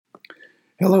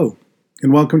Hello,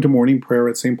 and welcome to morning prayer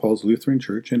at St. Paul's Lutheran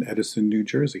Church in Edison, New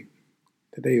Jersey.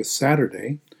 Today is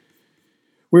Saturday.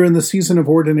 We're in the season of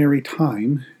ordinary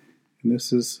time, and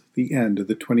this is the end of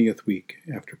the 20th week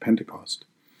after Pentecost.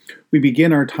 We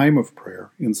begin our time of prayer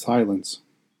in silence.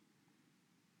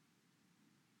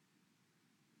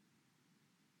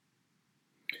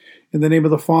 In the name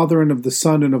of the Father, and of the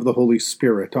Son, and of the Holy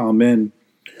Spirit. Amen.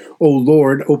 O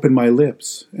Lord, open my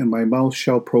lips, and my mouth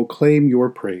shall proclaim your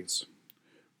praise.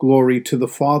 Glory to the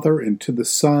Father, and to the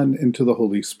Son, and to the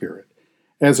Holy Spirit,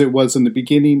 as it was in the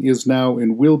beginning, is now,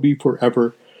 and will be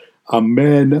forever.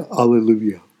 Amen.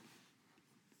 Alleluia.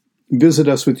 Visit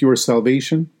us with your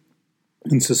salvation,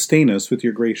 and sustain us with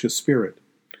your gracious Spirit.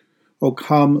 O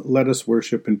come, let us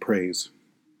worship and praise.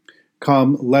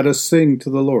 Come, let us sing to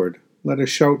the Lord. Let us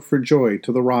shout for joy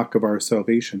to the rock of our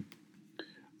salvation.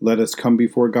 Let us come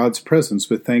before God's presence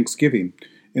with thanksgiving,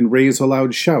 and raise a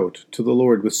loud shout to the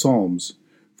Lord with psalms.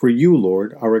 For you,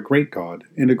 Lord, are a great God,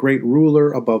 and a great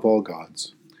ruler above all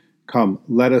gods. Come,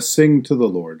 let us sing to the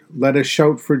Lord. Let us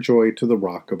shout for joy to the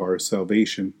rock of our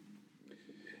salvation.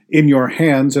 In your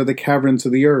hands are the caverns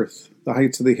of the earth. The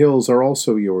heights of the hills are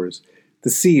also yours.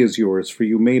 The sea is yours, for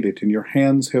you made it, and your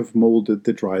hands have molded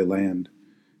the dry land.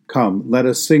 Come, let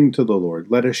us sing to the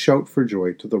Lord. Let us shout for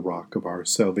joy to the rock of our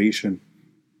salvation.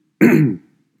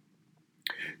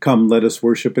 Come, let us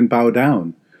worship and bow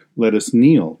down. Let us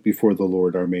kneel before the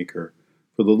Lord our Maker.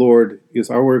 For the Lord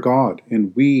is our God,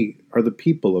 and we are the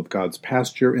people of God's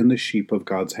pasture and the sheep of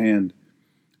God's hand.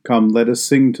 Come, let us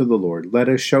sing to the Lord. Let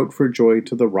us shout for joy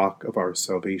to the rock of our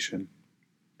salvation.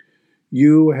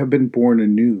 You have been born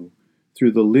anew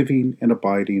through the living and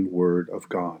abiding Word of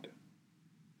God.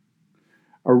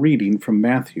 A reading from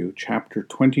Matthew chapter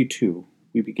 22.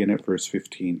 We begin at verse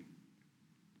 15.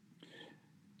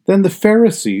 Then the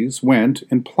Pharisees went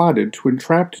and plotted to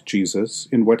entrap Jesus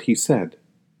in what he said.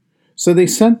 So they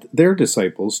sent their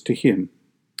disciples to him,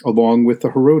 along with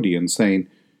the Herodians, saying,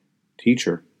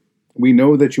 Teacher, we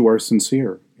know that you are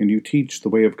sincere, and you teach the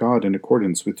way of God in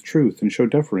accordance with truth, and show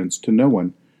deference to no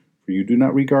one, for you do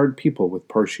not regard people with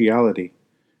partiality.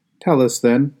 Tell us,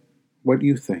 then, what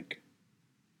you think.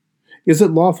 Is it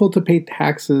lawful to pay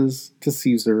taxes to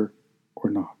Caesar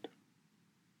or not?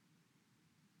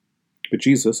 But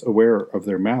Jesus, aware of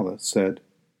their malice, said,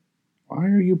 Why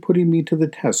are you putting me to the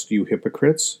test, you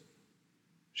hypocrites?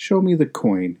 Show me the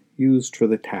coin used for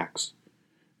the tax.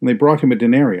 And they brought him a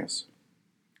denarius.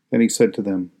 Then he said to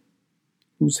them,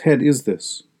 Whose head is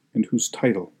this, and whose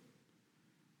title?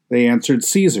 They answered,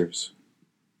 Caesar's.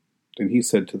 Then he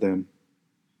said to them,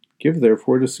 Give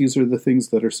therefore to Caesar the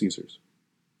things that are Caesar's,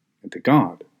 and to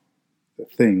God the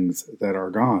things that are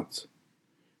God's.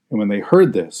 And when they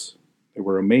heard this, they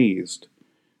were amazed,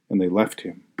 and they left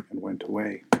him and went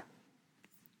away.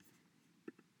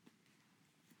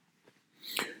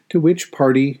 To which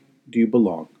party do you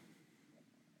belong?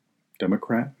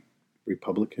 Democrat,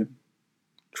 Republican,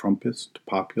 Trumpist,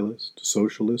 Populist,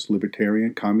 Socialist,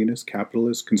 Libertarian, Communist,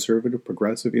 Capitalist, Conservative,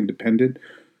 Progressive, Independent,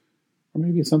 or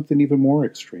maybe something even more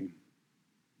extreme,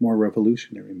 more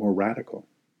revolutionary, more radical?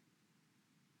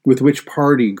 With which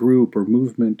party, group, or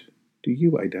movement do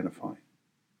you identify?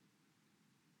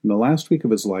 In the last week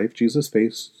of his life, Jesus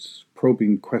faced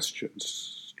probing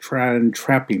questions,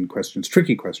 trapping questions,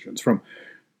 tricky questions from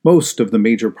most of the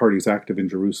major parties active in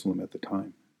Jerusalem at the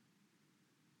time.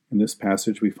 In this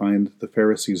passage, we find the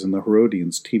Pharisees and the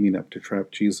Herodians teaming up to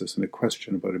trap Jesus in a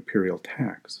question about imperial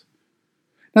tax.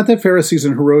 Not that Pharisees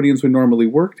and Herodians would normally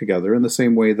work together in the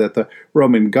same way that the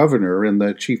Roman governor and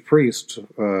the chief priest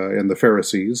and the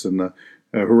Pharisees and the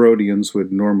Herodians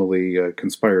would normally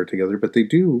conspire together, but they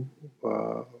do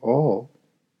all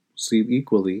seem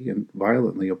equally and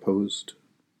violently opposed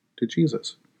to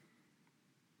Jesus.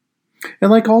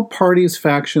 And like all parties,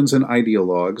 factions, and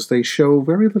ideologues, they show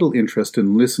very little interest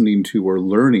in listening to or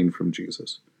learning from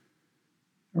Jesus.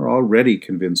 They're already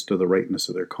convinced of the rightness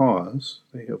of their cause.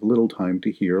 They have little time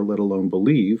to hear, let alone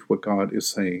believe, what God is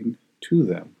saying to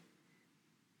them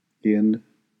in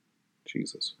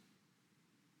Jesus.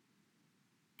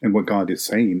 And what God is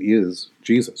saying is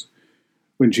Jesus.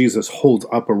 When Jesus holds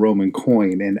up a Roman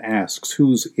coin and asks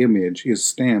whose image is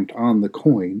stamped on the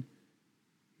coin,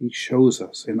 he shows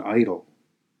us an idol.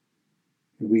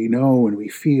 And we know and we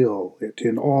feel it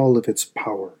in all of its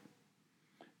power.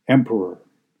 Emperor,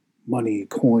 money,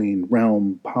 coin,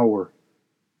 realm, power.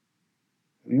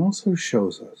 And he also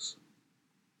shows us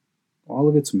all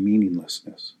of its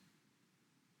meaninglessness.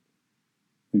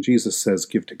 When Jesus says,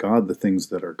 give to God the things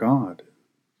that are God,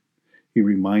 he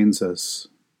reminds us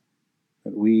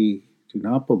that we do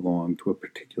not belong to a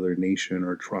particular nation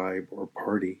or tribe or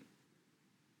party.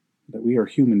 that we are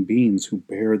human beings who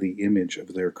bear the image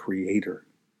of their Creator.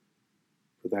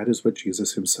 For that is what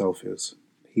Jesus himself is.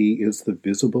 He is the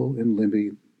visible and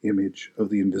living image of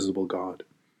the invisible God,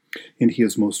 and he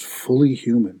is most fully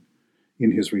human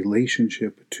in his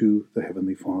relationship to the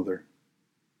Heavenly Father.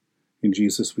 In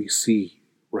Jesus we see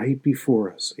right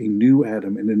before us a new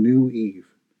Adam and a new Eve.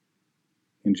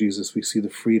 In Jesus we see the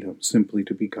freedom simply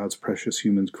to be God's precious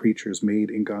human creatures made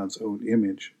in God's own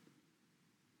image.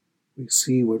 We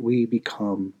see what we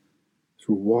become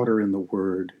through water in the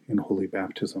Word in holy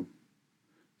baptism.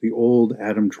 The old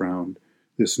Adam drowned,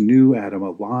 this new Adam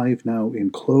alive now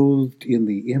and clothed in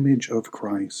the image of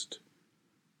Christ,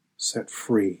 set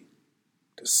free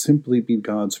to simply be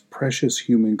God's precious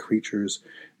human creatures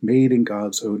made in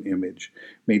God's own image,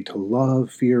 made to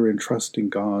love, fear, and trust in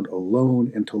God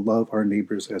alone and to love our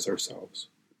neighbors as ourselves.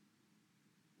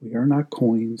 We are not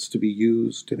coins to be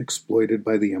used and exploited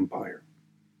by the empire.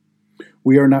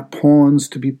 We are not pawns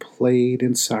to be played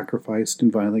and sacrificed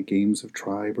in violent games of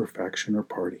tribe or faction or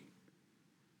party.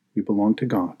 We belong to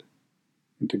God,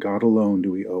 and to God alone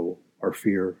do we owe our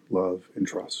fear, love, and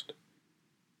trust.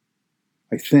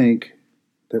 I think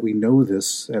that we know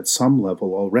this at some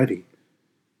level already.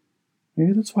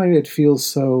 Maybe that's why it feels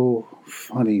so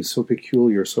funny, so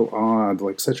peculiar, so odd,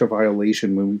 like such a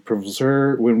violation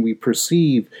when we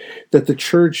perceive that the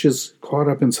church is caught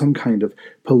up in some kind of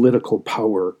political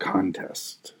power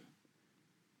contest.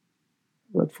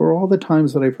 But for all the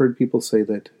times that I've heard people say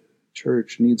that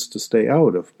church needs to stay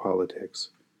out of politics,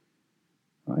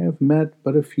 I have met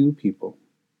but a few people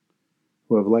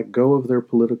who have let go of their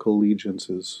political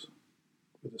allegiances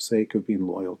for the sake of being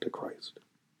loyal to Christ.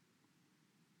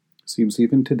 It seems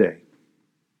even today,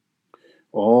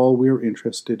 all we're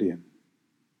interested in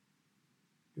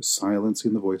is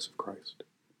silencing the voice of Christ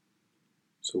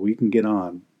so we can get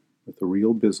on with the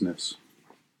real business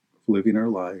of living our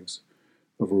lives,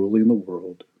 of ruling the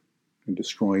world, and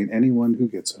destroying anyone who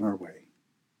gets in our way.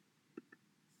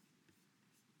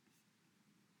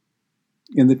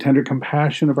 In the tender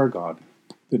compassion of our God,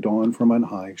 the dawn from on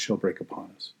high shall break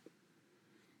upon us.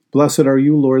 Blessed are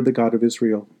you, Lord, the God of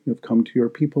Israel. You have come to your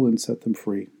people and set them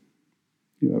free.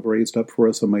 You have raised up for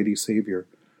us a mighty Savior,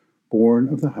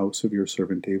 born of the house of your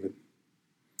servant David.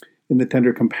 In the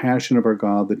tender compassion of our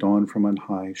God, the dawn from on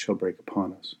high shall break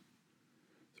upon us.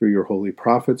 Through your holy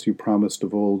prophets, you promised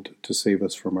of old to save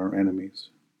us from our enemies,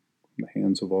 from the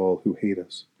hands of all who hate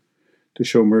us, to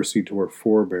show mercy to our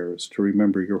forebears, to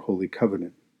remember your holy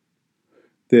covenant.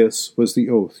 This was the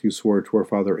oath you swore to our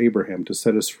father Abraham, to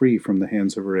set us free from the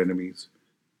hands of our enemies,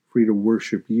 free to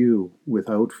worship you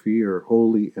without fear,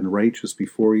 holy and righteous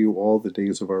before you all the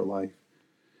days of our life.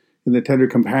 In the tender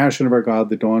compassion of our God,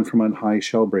 the dawn from on high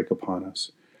shall break upon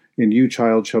us. And you,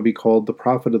 child, shall be called the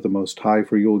prophet of the Most High,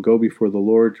 for you will go before the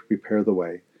Lord to prepare the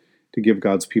way, to give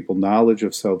God's people knowledge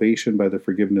of salvation by the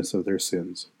forgiveness of their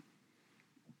sins.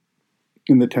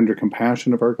 In the tender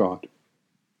compassion of our God,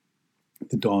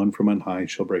 the dawn from on high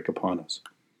shall break upon us,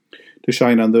 to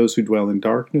shine on those who dwell in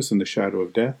darkness and the shadow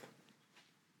of death,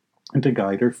 and to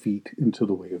guide our feet into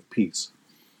the way of peace.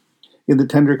 In the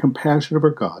tender compassion of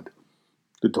our God,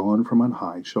 the dawn from on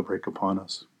high shall break upon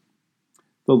us.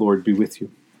 The Lord be with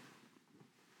you.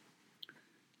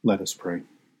 Let us pray.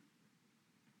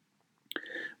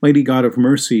 Mighty God of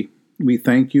mercy, we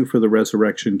thank you for the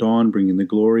resurrection dawn, bringing the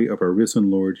glory of our risen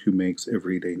Lord who makes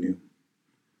every day new.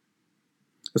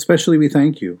 Especially we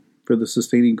thank you for the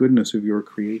sustaining goodness of your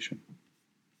creation,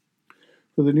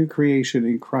 for the new creation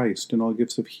in Christ and all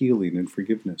gifts of healing and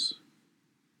forgiveness,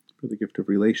 for the gift of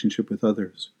relationship with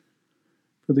others,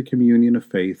 for the communion of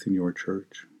faith in your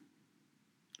church.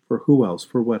 For who else,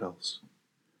 for what else,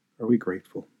 are we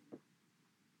grateful?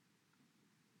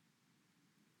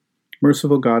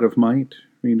 Merciful God of might,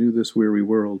 renew this weary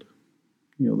world.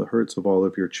 Heal the hurts of all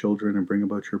of your children and bring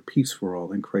about your peace for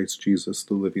all in Christ Jesus,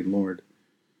 the living Lord.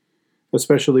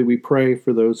 Especially we pray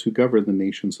for those who govern the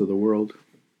nations of the world,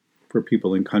 for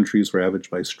people in countries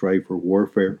ravaged by strife or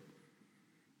warfare,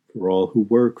 for all who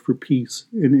work for peace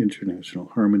and international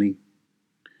harmony,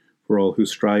 for all who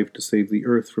strive to save the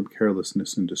earth from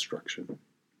carelessness and destruction,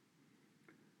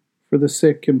 for the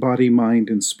sick in body, mind,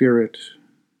 and spirit,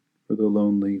 for the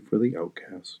lonely, for the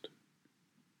outcast,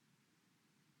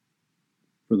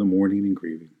 for the mourning and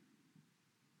grieving,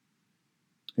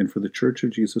 and for the Church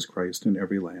of Jesus Christ in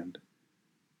every land,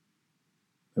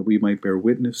 that we might bear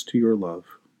witness to your love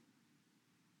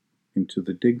and to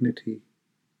the dignity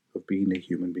of being a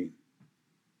human being.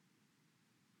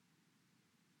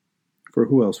 For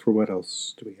who else, for what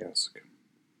else do we ask?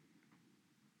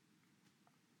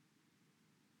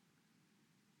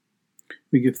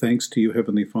 We give thanks to you,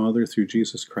 Heavenly Father, through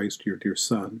Jesus Christ, your dear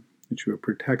Son, that you have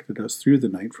protected us through the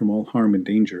night from all harm and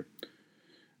danger.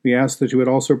 We ask that you would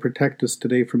also protect us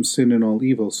today from sin and all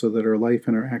evil, so that our life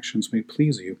and our actions may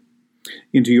please you.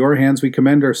 Into your hands we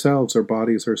commend ourselves, our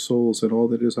bodies, our souls, and all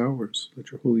that is ours.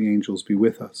 Let your holy angels be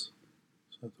with us,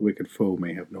 so that the wicked foe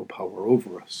may have no power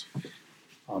over us.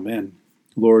 Amen.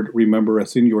 Lord, remember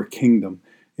us in your kingdom,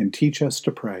 and teach us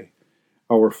to pray.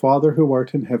 Our Father who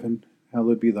art in heaven,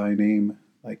 hallowed be thy name.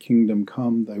 Thy kingdom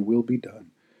come, thy will be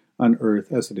done, on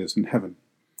earth as it is in heaven.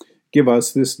 Give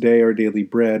us this day our daily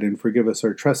bread, and forgive us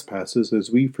our trespasses,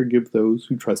 as we forgive those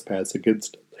who trespass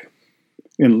against us.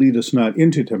 And lead us not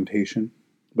into temptation,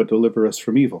 but deliver us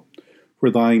from evil.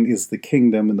 For thine is the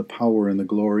kingdom, and the power, and the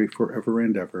glory, forever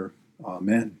and ever.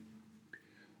 Amen.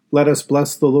 Let us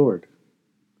bless the Lord.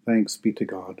 Thanks be to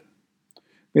God.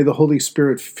 May the Holy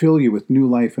Spirit fill you with new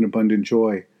life and abundant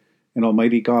joy. And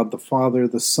Almighty God, the Father,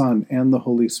 the Son, and the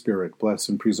Holy Spirit bless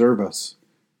and preserve us.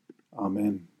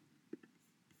 Amen.